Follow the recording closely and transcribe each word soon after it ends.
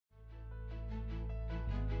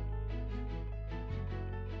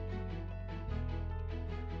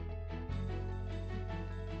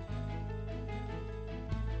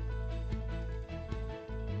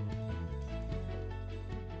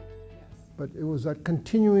but it was that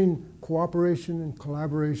continuing cooperation and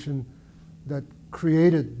collaboration that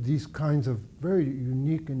created these kinds of very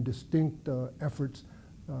unique and distinct efforts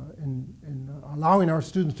in allowing our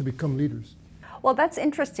students to become leaders. Well, that's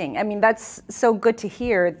interesting. I mean, that's so good to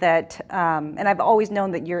hear that, and I've always known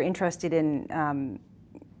that you're interested in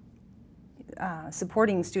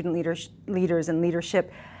supporting student leaders and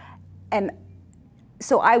leadership. And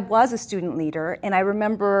so I was a student leader, and I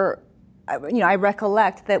remember, I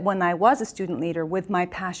recollect that when I was a student leader, with my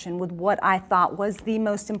passion, with what I thought was the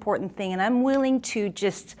most important thing, and I'm willing to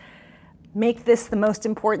just make this the most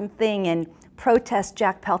important thing and protest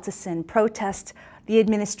Jack Peltison, protest the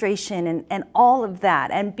administration and all of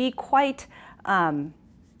that, and be quite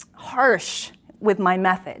harsh with my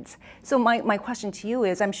methods. So my question to you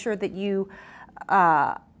is, I'm sure that you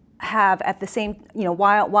have at the same,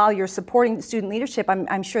 while you're supporting student leadership,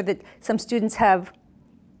 I'm sure that some students have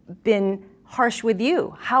been harsh with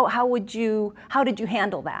you. How did you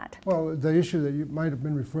handle that? Well, the issue that you might have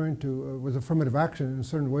been referring to was affirmative action. In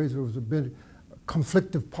certain ways, there was a bit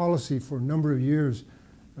conflictive policy for a number of years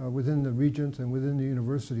within the regents and within the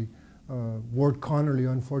university. Ward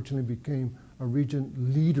Connerly, unfortunately, became a regent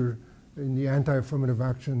leader in the anti-affirmative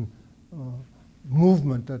action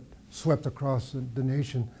movement that swept across the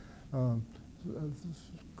nation.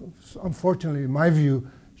 Unfortunately, in my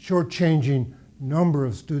view, shortchanging number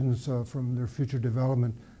of students from their future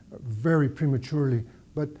development very prematurely.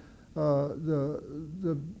 But I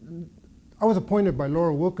was appointed by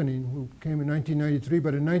Laura Wilkening, who came in 1993,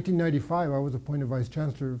 but in 1995 I was appointed Vice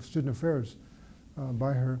Chancellor of Student Affairs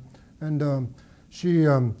by her. And she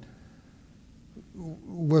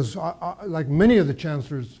was, like many of the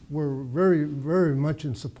chancellors, were very, very much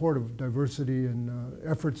in support of diversity and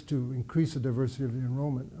efforts to increase the diversity of the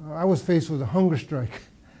enrollment. I was faced with a hunger strike,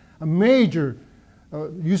 a major,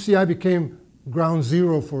 UCI became ground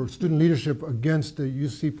zero for student leadership against the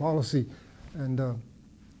UC policy. And the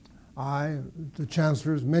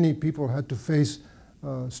chancellors, many people had to face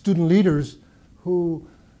student leaders who,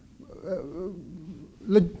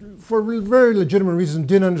 for very legitimate reasons,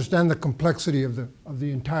 didn't understand the complexity of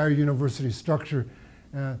the entire university structure,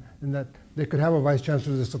 and that they could have a vice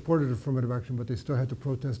chancellor that supported affirmative action, but they still had to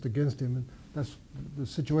protest against him. And that's the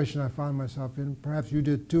situation I found myself in. Perhaps you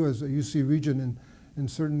did too, as a UC regent, in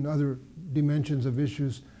certain other dimensions of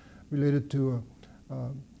issues related to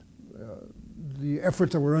the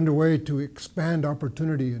efforts that were underway to expand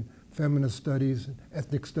opportunity in feminist studies, and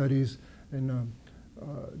ethnic studies, and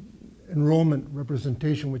enrollment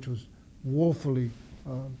representation, which was woefully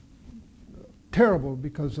terrible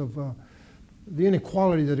because of the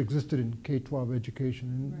inequality that existed in K-12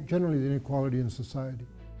 education and generally the inequality in society.